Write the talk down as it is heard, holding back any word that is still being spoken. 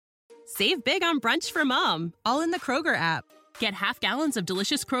Save big on brunch for mom, all in the Kroger app. Get half gallons of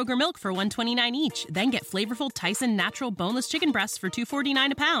delicious Kroger milk for $1.29 each. Then get flavorful Tyson natural boneless chicken breasts for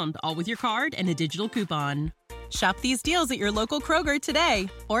 $2.49 a pound, all with your card and a digital coupon. Shop these deals at your local Kroger today,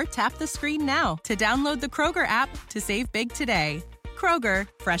 or tap the screen now to download the Kroger app to save big today. Kroger,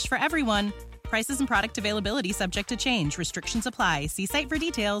 fresh for everyone. Prices and product availability subject to change. Restrictions apply. See site for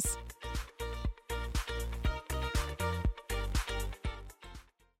details.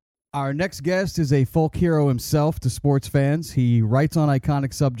 Our next guest is a folk hero himself to sports fans. He writes on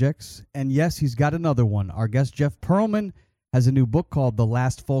iconic subjects, and yes, he's got another one. Our guest, Jeff Pearlman, has a new book called The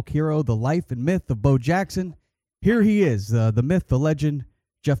Last Folk Hero, The Life and Myth of Bo Jackson. Here he is, the myth, the legend,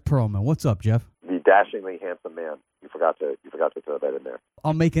 Jeff Pearlman. What's up, Jeff? The dashingly handsome man. You forgot to throw that in there.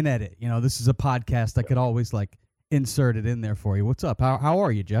 I'll make an edit. This is a podcast. I could always, insert it in there for you. What's up? How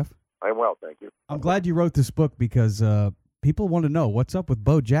are you, Jeff? I'm well, thank you. I'm glad you wrote this book because people want to know what's up with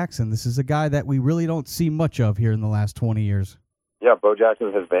Bo Jackson. This is a guy that we really don't see much of here in the last 20 years. Yeah, Bo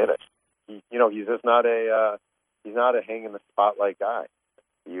Jackson has vanished. He's just not he's not a hang in the spotlight guy.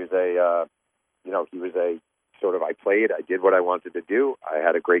 He was he was a sort of, I did what I wanted to do. I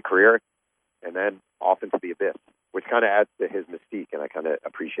had a great career, and then off into the abyss, which kind of adds to his mystique, and I kind of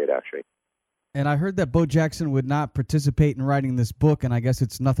appreciate actually. And I heard that Bo Jackson would not participate in writing this book, and I guess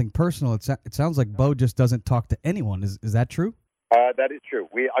it's nothing personal. It sounds like Bo just doesn't talk to anyone. Is that true? That is true.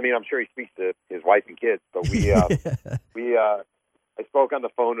 I'm sure he speaks to his wife and kids, but I spoke on the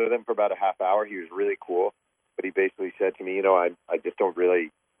phone with him for about a half hour. He was really cool, but he basically said to me, I just don't really,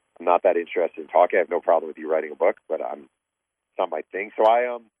 I'm not that interested in talking. I have no problem with you writing a book, but it's not my thing. So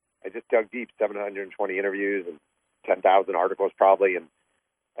I just dug deep, 720 interviews and 10,000 articles probably, and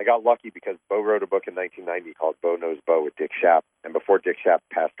I got lucky because Bo wrote a book in 1990 called Bo Knows Bo with Dick Schaap, and before Dick Schaap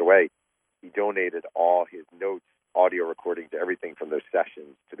passed away, he donated all his notes, audio recordings, everything from those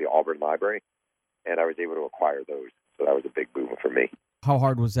sessions to the Auburn Library, and I was able to acquire those. So that was a big boom for me. How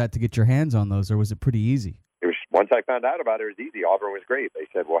hard was that to get your hands on those, or was it pretty easy? It was. Once I found out about it, it was easy. Auburn was great. They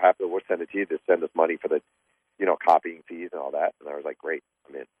said, we'll send it to you. Just send us money for the, copying fees and all that. And I was like, great,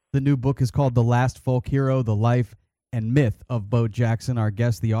 I'm in. The new book is called The Last Folk Hero, The Life and Myth of Bo Jackson. Our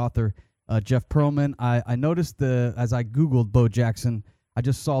guest, the author, Jeff Pearlman. I noticed as I Googled Bo Jackson, I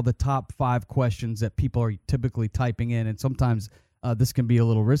just saw the top 5 questions that people are typically typing in, and sometimes this can be a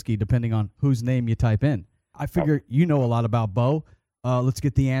little risky depending on whose name you type in. I figure you know a lot about Bo. Let's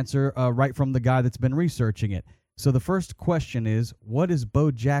get the answer right from the guy that's been researching it. So the first question is, what is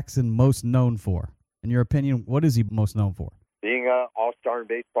Bo Jackson most known for? In your opinion, what is he most known for? Being an all-star in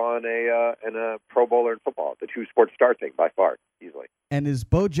baseball and a Pro Bowler in football. The two-sport star thing, by far, easily. And is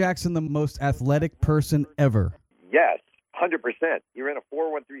Bo Jackson the most athletic person ever? Yes, 100%. He ran a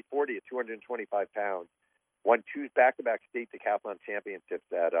 4.13 40 at 225 pounds, won 2 back-to-back state decathlon championships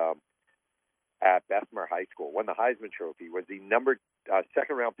at Bessemer High School, won the Heisman Trophy, was the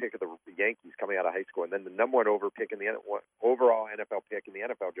second-round pick of the Yankees coming out of high school, and then the number 1 overall NFL pick in the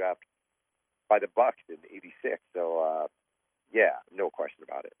NFL draft by the Bucks in '86. So, no question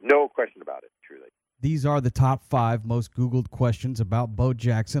about it. No question about it, truly. These are the top 5 most Googled questions about Bo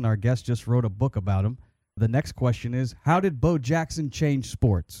Jackson. Our guest just wrote a book about him. The next question is, how did Bo Jackson change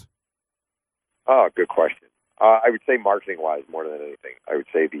sports? Oh, good question. I would say marketing-wise more than anything. I would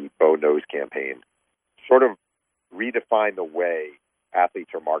say the Bo Knows campaign sort of redefined the way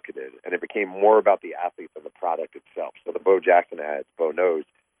athletes are marketed, and it became more about the athlete than the product itself. So the Bo Jackson ads, Bo Knows,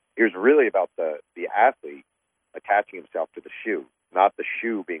 it was really about the athlete attaching himself to the shoe, not the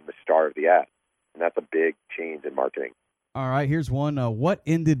shoe being the star of the ad. And that's a big change in marketing. All right, here's one. What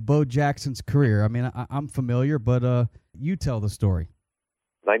ended Bo Jackson's career? I mean, I'm familiar, but you tell the story.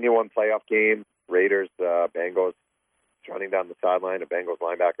 91 playoff game, Raiders, Bengals, running down the sideline. A Bengals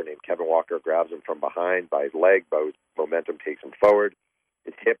linebacker named Kevin Walker grabs him from behind by his leg. Bo's momentum takes him forward.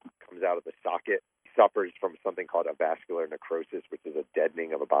 His hip comes out of the socket. He suffers from something called avascular necrosis, which is a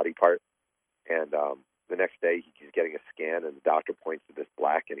deadening of a body part. And the next day, he's getting a scan, and the doctor points to this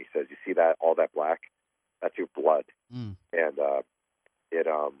black, and he says, "You see that? All that black? That's your blood." And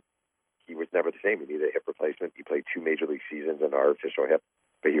he was never the same. He needed a hip replacement. He played 2 major league seasons in an artificial hip,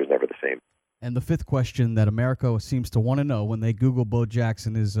 but he was never the same. And the 5th question that America seems to want to know when they Google Bo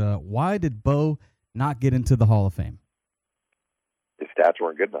Jackson is, why did Bo not get into the Hall of Fame? His stats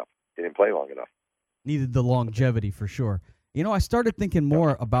weren't good enough. He didn't play long enough. Needed the longevity for sure. I started thinking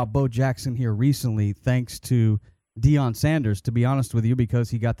more about Bo Jackson here recently thanks to Deion Sanders, to be honest with you, because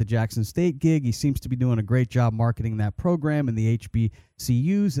he got the Jackson State gig. He seems to be doing a great job marketing that program and the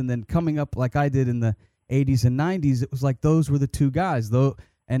HBCUs. And then coming up like I did in the 80s and 90s, it was like those were the 2 guys.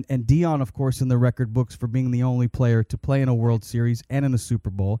 And Deion, of course, in the record books for being the only player to play in a World Series and in a Super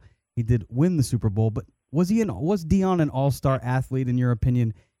Bowl. he did win the Super Bowl, but was Deion an all-star athlete in your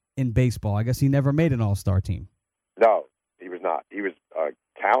opinion in baseball? I guess he never made an all-star team. No, he was not. He was a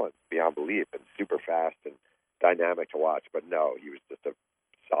talent beyond belief and super fast and dynamic to watch, but no, he was just a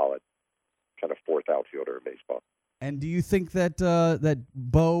solid kind of fourth outfielder in baseball. And do you think that that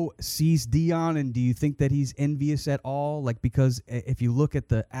Bo sees Deion, and do you think that he's envious at all? Like, because if you look at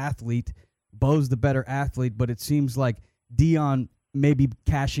the athlete, Bo's the better athlete, but it seems like Deion may be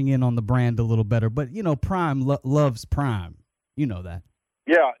cashing in on the brand a little better. But, you know, Prime loves Prime. You know that.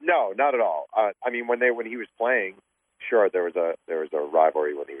 Yeah, no, not at all. I mean, when he was playing, sure, there was a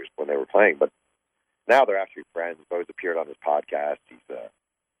rivalry when they were playing, but now they're actually friends. Bo's appeared on his podcast. He's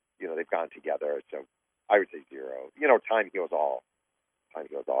they've gone together, so I would say zero. You know, time heals all. Time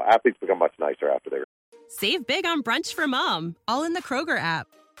heals all. Athletes become much nicer after they. Save big on brunch for mom, all in the Kroger app.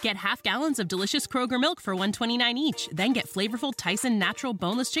 Get half gallons of delicious Kroger milk for $1.29 each. Then get flavorful Tyson natural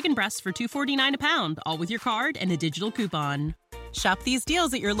boneless chicken breasts for $2.49 a pound, all with your card and a digital coupon. Shop these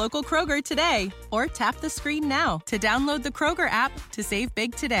deals at your local Kroger today, or tap the screen now to download the Kroger app to save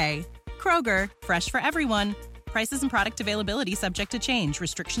big today. Kroger, fresh for everyone. Prices and product availability subject to change.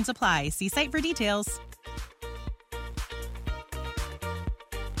 Restrictions apply. See site for details.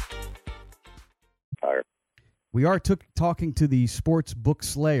 We are talking to the sports book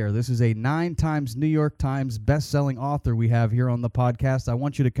slayer. This is a 9 times New York Times best-selling author we have here on the podcast. I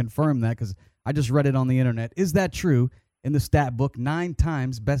want you to confirm that because I just read it on the internet. Is that true in the stat book, 9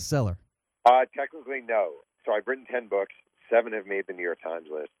 times bestseller? Technically, no. So I've written 10 books. 7 have made the New York Times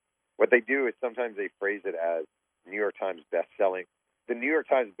list. What they do is sometimes they phrase it as New York Times best-selling. The New York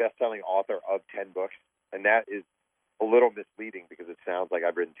Times best-selling author of 10 books, and that is a little misleading because it sounds like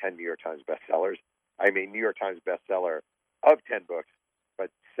I've written 10 New York Times bestsellers. I'm a New York Times bestseller of 10 books,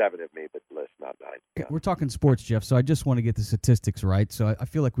 but 7 have made the list, not 9. Yeah. We're talking sports, Jeff, so I just want to get the statistics right. So I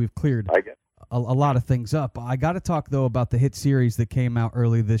feel like we've cleared a lot of things up. I got to talk, though, about the hit series that came out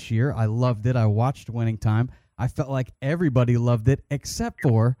early this year. I loved it. I watched Winning Time. I felt like everybody loved it except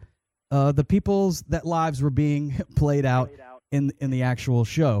for the people's that lives were being played out in the actual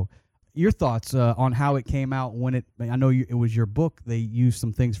show. Your thoughts on how it came out when it? I know it was your book. They used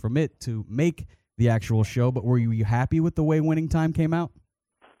some things from it to make the actual show, but were you happy with the way Winning Time came out?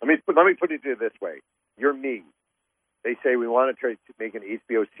 Let me put it this way. You're me. They say we want to try to make an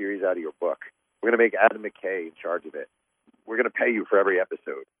HBO series out of your book. We're going to make Adam McKay in charge of it. We're going to pay you for every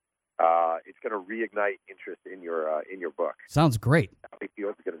episode. It's going to reignite interest in your book. Sounds great. I feel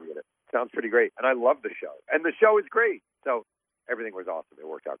it's going to be in it. Sounds pretty great, and I love the show. And the show is great. So everything was awesome. It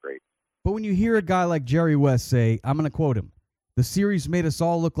worked out great. But when you hear a guy like Jerry West say, I'm going to quote him, "The series made us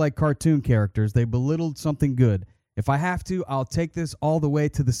all look like cartoon characters. They belittled something good. If I have to, I'll take this all the way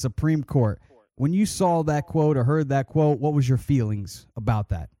to the Supreme Court." When you saw that quote or heard that quote, what was your feelings about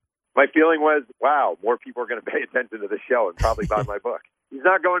that? My feeling was, wow, more people are going to pay attention to the show and probably buy my book. He's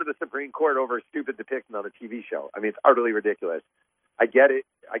not going to the Supreme Court over a stupid depiction on a TV show. I mean, it's utterly ridiculous. I get it.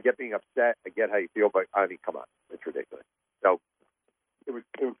 I get being upset. I get how you feel, but I mean, come on. It's ridiculous. So it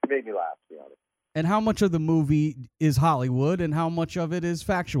made me laugh, to be honest. And how much of the movie is Hollywood and how much of it is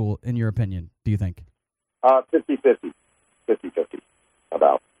factual, in your opinion, do you think? 50-50. 50-50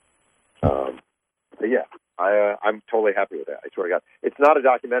 about. But yeah, I'm totally happy with it. I swear to God. It's not a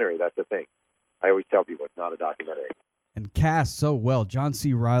documentary. That's the thing. I always tell people it's not a documentary. And cast so well. John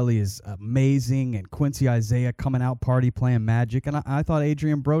C. Reilly is amazing, and Quincy Isaiah coming out party playing Magic. And I thought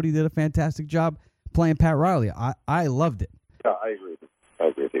Adrian Brody did a fantastic job playing Pat Riley. I loved it. Yeah, I agree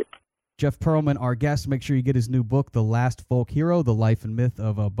with you. Jeff Pearlman, our guest. Make sure you get his new book, The Last Folk Hero, The Life and Myth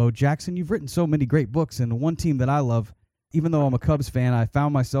of Bo Jackson. You've written so many great books, and one team that I love, even though I'm a Cubs fan, I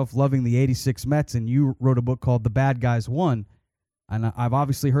found myself loving the 86 Mets, and you wrote a book called The Bad Guys Won. And I've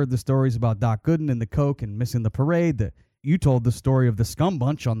obviously heard the stories about Doc Gooden and the Coke and missing the parade. You told the story of the scum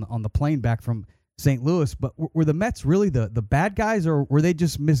bunch on the plane back from St. Louis. But were the Mets really the bad guys, or were they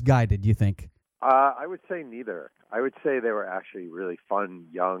just misguided, do you think? I would say neither. I would say they were actually really fun,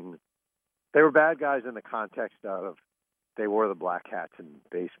 young. They were bad guys in the context of they wore the black hats in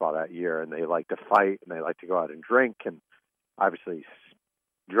baseball that year, and they liked to fight, and they liked to go out and drink. And obviously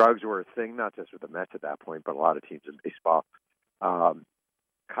drugs were a thing, not just with the Mets at that point, but a lot of teams in baseball.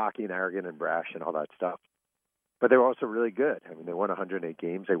 Cocky and arrogant and brash and all that stuff. But they were also really good. I mean, they won 108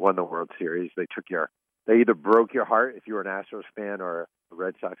 games. They won the World Series. They either broke your heart if you were an Astros fan or a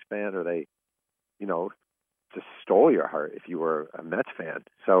Red Sox fan, or they, just stole your heart if you were a Mets fan.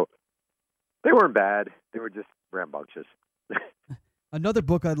 So they weren't bad. They were just rambunctious. Another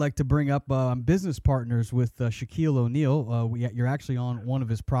book I'd like to bring up, I'm business partners with Shaquille O'Neal. You're actually on one of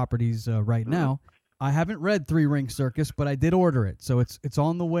his properties right now. I haven't read Three Ring Circus, but I did order it, so it's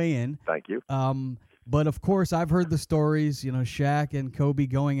on the way in. Thank you. But of course, I've heard the stories. Shaq and Kobe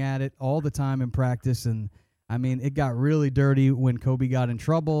going at it all the time in practice, and I mean, it got really dirty when Kobe got in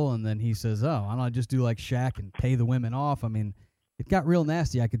trouble, and then he says, "Oh, why don't I just do like Shaq and pay the women off?" I mean, it got real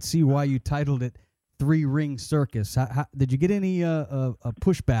nasty. I could see why you titled it Three Ring Circus. Did you get any a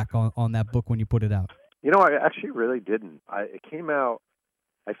pushback on that book when you put it out? I actually really didn't. It came out.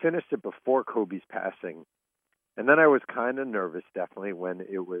 I finished it before Kobe's passing, and then I was kind of nervous, definitely, when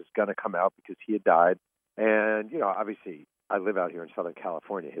it was going to come out because he had died. And obviously, I live out here in Southern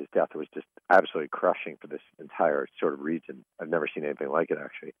California. His death was just absolutely crushing for this entire sort of region. I've never seen anything like it,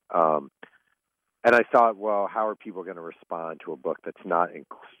 actually. And I thought, well, how are people going to respond to a book that's not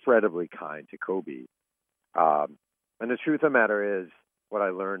incredibly kind to Kobe? And the truth of the matter is, what I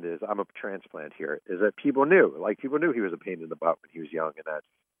learned is, I'm a transplant here, is that people knew he was a pain in the butt when he was young, and that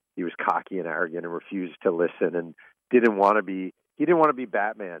he was cocky and arrogant and refused to listen and he didn't want to be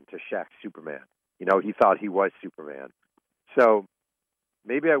Batman to Shaq's Superman. He thought he was Superman. So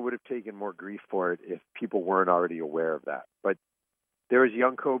maybe I would have taken more grief for it if people weren't already aware of that. But there was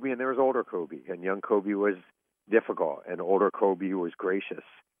young Kobe and there was older Kobe, and young Kobe was difficult and older Kobe was gracious.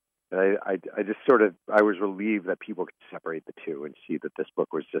 And I was relieved that people could separate the two and see that this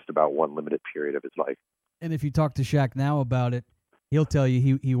book was just about one limited period of his life. And if you talk to Shaq now about it, he'll tell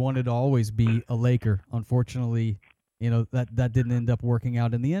you he wanted to always be a Laker. Unfortunately, that didn't end up working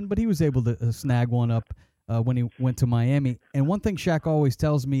out in the end, but he was able to snag one up when he went to Miami. And one thing Shaq always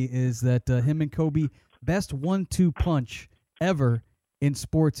tells me is that him and Kobe, best 1-2 punch ever in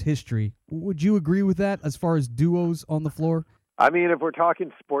sports history. Would you agree with that as far as duos on the floor? I mean, if we're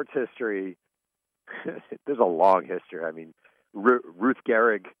talking sports history, there's a long history. I mean, Ruth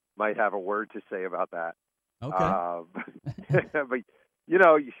Gehrig might have a word to say about that. Okay. But,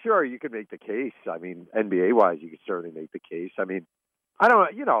 sure, you could make the case. I mean, NBA-wise, you could certainly make the case. I mean, I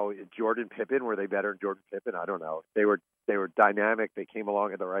don't know, Jordan Pippen, were they better than Jordan Pippen? I don't know. They were dynamic. They came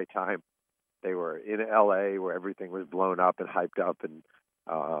along at the right time. They were in L.A. where everything was blown up and hyped up. And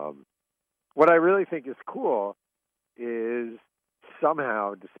what I really think is cool is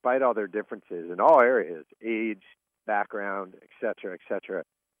somehow, despite all their differences in all areas, age, background, et cetera,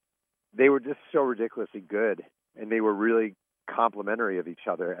 they were just so ridiculously good, and they were really complimentary of each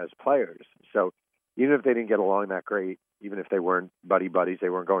other as players. So even if they didn't get along that great, even if they weren't buddies, they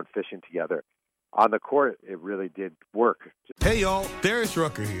weren't going fishing together, on the court, it really did work. Hey, y'all, Darius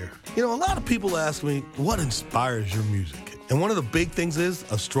Rucker here. A lot of people ask me, what inspires your music? And one of the big things is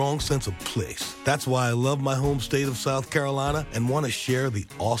a strong sense of place. That's why I love my home state of South Carolina and want to share the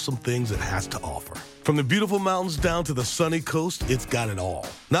awesome things it has to offer. From the beautiful mountains down to the sunny coast, it's got it all.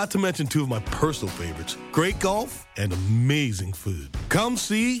 Not to mention two of my personal favorites, great golf and amazing food. Come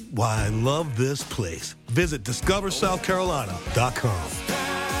see why I love this place. Visit discoversouthcarolina.com.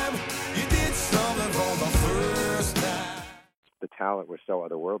 The talent was so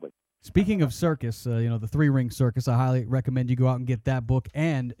otherworldly. Speaking of circus, the Three Ring Circus, I highly recommend you go out and get that book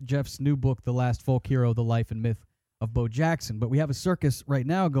and Jeff's new book, The Last Folk Hero, The Life and Myth of Bo Jackson. But we have a circus right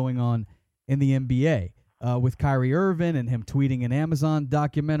now going on in the NBA with Kyrie Irving and him tweeting an Amazon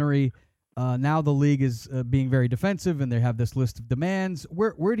documentary. Now the league is being very defensive, and they have this list of demands.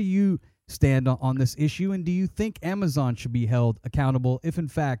 Where do you stand on this issue, and do you think Amazon should be held accountable if, in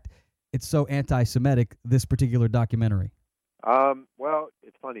fact, it's so anti-Semitic, this particular documentary? Well,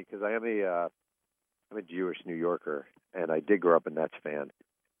 it's funny because I'm a Jewish New Yorker, and I did grow up a Nets fan.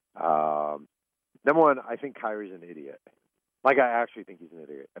 Number one, I think Kyrie's an idiot. I actually think he's an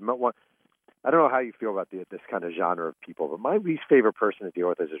idiot. I don't know how you feel about this kind of genre of people, but my least favorite person to deal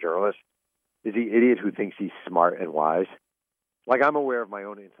with as a journalist is the idiot who thinks he's smart and wise. I'm aware of my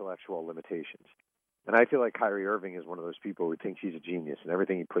own intellectual limitations. And I feel like Kyrie Irving is one of those people who thinks he's a genius, and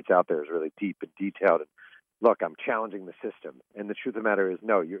everything he puts out there is really deep and detailed. And look, I'm challenging the system. And the truth of the matter is,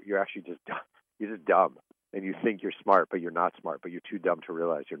 no, you're actually just dumb. You're just dumb. And you think you're smart, but you're not smart. But you're too dumb to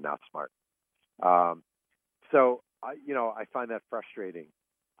realize you're not smart. So I find that frustrating.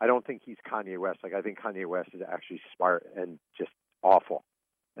 I don't think he's Kanye West. I think Kanye West is actually smart and just awful.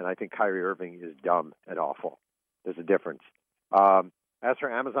 And I think Kyrie Irving is dumb and awful. There's a difference. As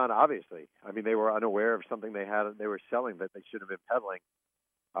for Amazon, obviously, I mean, they were unaware of something they were selling that they should have been peddling.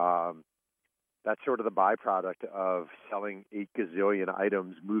 That's sort of the byproduct of selling 8 gazillion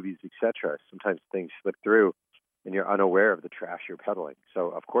items, movies, etc. Sometimes things slip through, and you're unaware of the trash you're peddling. So,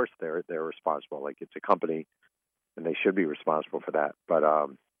 of course, they're responsible. It's a company, and they should be responsible for that. But I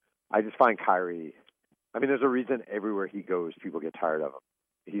just find Kyrie. I mean, there's a reason everywhere he goes, people get tired of him.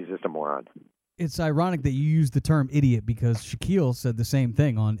 He's just a moron. It's ironic that you use the term idiot because Shaquille said the same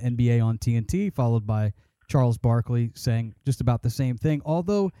thing on NBA on TNT, followed by Charles Barkley saying just about the same thing.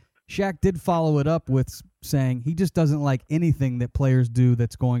 Although Shaq did follow it up with saying he just doesn't like anything that players do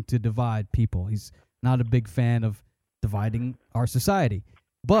that's going to divide people. He's not a big fan of dividing our society.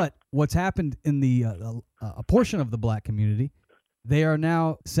 But what's happened in a portion of the black community, they are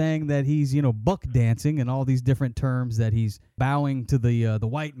now saying that he's, buck dancing and all these different terms, that he's bowing to the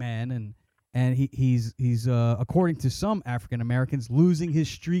white man, and he's according to some African Americans, losing his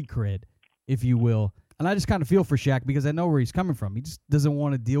street cred, if you will. And I just kind of feel for Shaq because I know where he's coming from. He just doesn't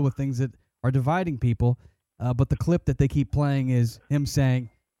want to deal with things that are dividing people. But the clip that they keep playing is him saying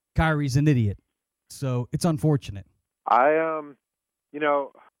Kyrie's an idiot. So it's unfortunate.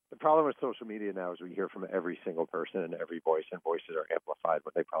 The problem with social media now is we hear from every single person and every voice, and voices are amplified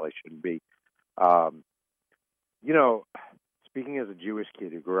when they probably shouldn't be. Speaking as a Jewish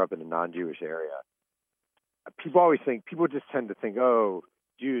kid who grew up in a non-Jewish area, people just tend to think, oh,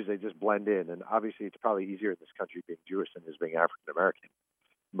 Jews, they just blend in. And obviously it's probably easier in this country being Jewish than it is being African-American.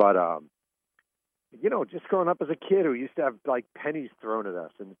 But, just growing up as a kid who used to have like pennies thrown at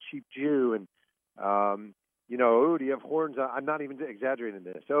us and the cheap Jew and, oh, do you have horns? I'm not even exaggerating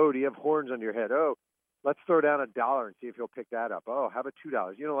this. Oh, do you have horns on your head? Oh, let's throw down $1 and see if he'll pick that up. Oh, how about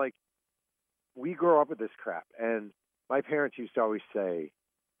 $2? We grow up with this crap. And my parents used to always say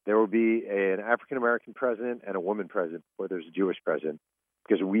there will be an African-American president and a woman president before there's a Jewish president,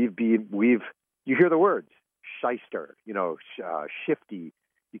 because you hear the words, shyster, shifty,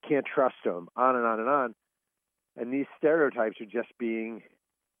 you can't trust them, on and on and on. And these stereotypes are just being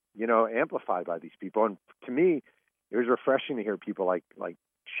amplified by these people. And to me, it was refreshing to hear people like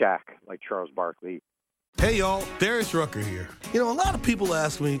Shaq, like Charles Barkley. Hey, y'all, Darius Rucker here. A lot of people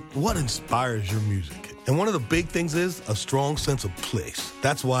ask me, what inspires your music? And one of the big things is a strong sense of place.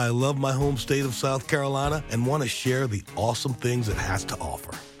 That's why I love my home state of South Carolina and want to share the awesome things it has to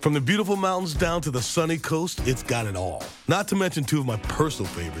offer. From the beautiful mountains down to the sunny coast, it's got it all. Not to mention two of my personal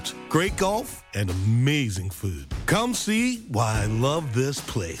favorites, great golf and amazing food. Come see why I love this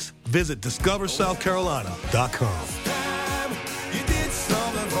place. Visit discoversouthcarolina.com.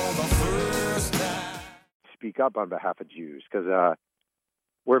 Speak up on behalf of Jews, because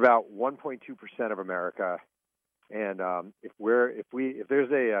we're about 1.2% of America, and if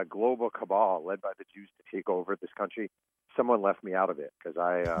there's a global cabal led by the Jews to take over this country, someone left me out of it, because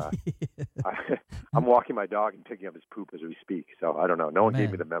I'm walking my dog and picking up his poop as we speak. So I don't know. No one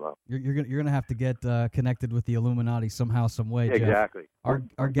gave me the memo. You're gonna have to get connected with the Illuminati somehow, some way. Jeff. Exactly.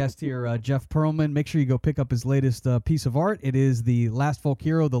 Our guest here, Jeff Pearlman. Make sure you go pick up his latest piece of art. It is The Last Folk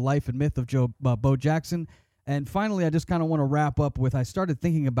Hero: The Life and Myth of Bo Jackson. And finally, I just kind of want to wrap up with, I started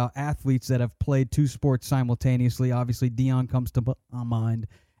thinking about athletes that have played two sports simultaneously. Obviously, Deion comes to mind.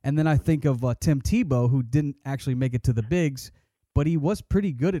 And then I think of Tim Tebow, who didn't actually make it to the bigs, but he was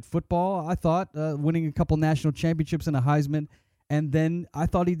pretty good at football, I thought, winning a couple national championships and a Heisman. And then I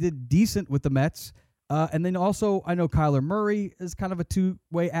thought he did decent with the Mets. And then also, I know Kyler Murray is kind of a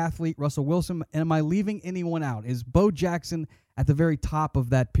two-way athlete, Russell Wilson. And am I leaving anyone out? Is Bo Jackson at the very top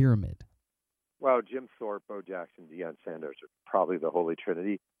of that pyramid? Well, Jim Thorpe, Bo Jackson, Deion Sanders are probably the holy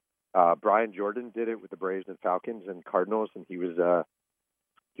trinity. Brian Jordan did it with the Braves and Falcons and Cardinals, and he was a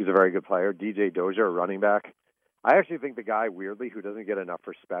very good player. DJ Dozier, a running back. I actually think the guy, weirdly, who doesn't get enough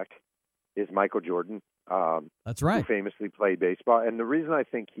respect is Michael Jordan. That's right. Who famously played baseball. And the reason I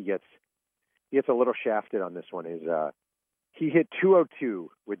think he gets a little shafted on this one is he hit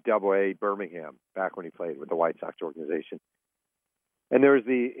 202 with Double-A Birmingham back when he played with the White Sox organization. And there was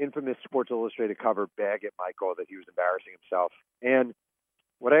the infamous Sports Illustrated cover, Bag at Michael, that he was embarrassing himself. And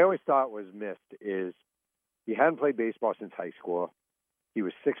what I always thought was missed is he hadn't played baseball since high school. He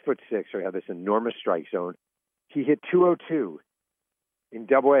was 6'6", so he had this enormous strike zone. He hit 202 in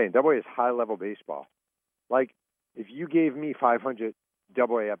Double-A, and Double-A is high-level baseball. Like, if you gave me 500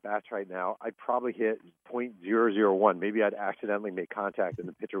 Double-A at-bats right now, I'd probably hit .001. Maybe I'd accidentally make contact, and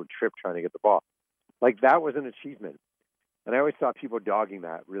the pitcher would trip trying to get the ball. Like, that was an achievement. And I always thought people dogging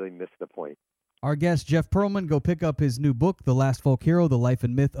that really missed the point. Our guest, Jeff Pearlman, go pick up his new book, The Last Folk Hero: The Life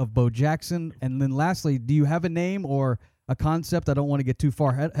and Myth of Bo Jackson. And then lastly, do you have a name or a concept? I don't want to get too far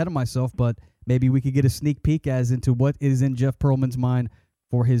ahead of myself, but maybe we could get a sneak peek as into what is in Jeff Pearlman's mind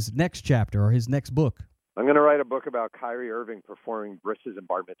for his next chapter or his next book. I'm going to write a book about Kyrie Irving performing brisses and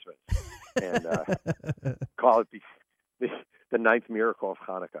bar mitzvahs and call it the ninth miracle of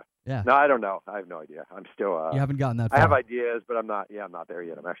Hanukkah. Yeah. No, I don't know. I have no idea. I'm still. You haven't gotten that far. I have ideas, but I'm not there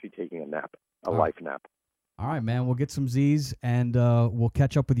yet. I'm actually taking a nap, life nap. All right, man. We'll get some Z's, and we'll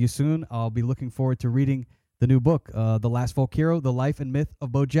catch up with you soon. I'll be looking forward to reading the new book, The Last Folk Hero: The Life and Myth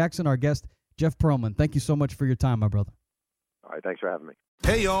of Bo Jackson. Our guest, Jeff Pearlman, thank you so much for your time, my brother. All right, thanks for having me.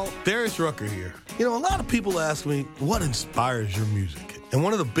 Hey, y'all, Darius Rucker here. A lot of people ask me, what inspires your music? And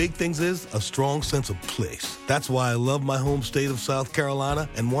one of the big things is a strong sense of place. That's why I love my home state of South Carolina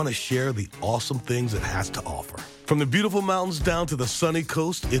and want to share the awesome things it has to offer. From the beautiful mountains down to the sunny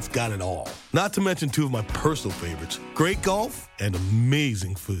coast, it's got it all. Not to mention two of my personal favorites, great golf and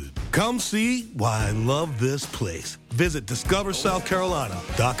amazing food. Come see why I love this place. Visit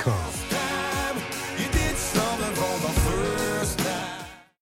discoversouthcarolina.com.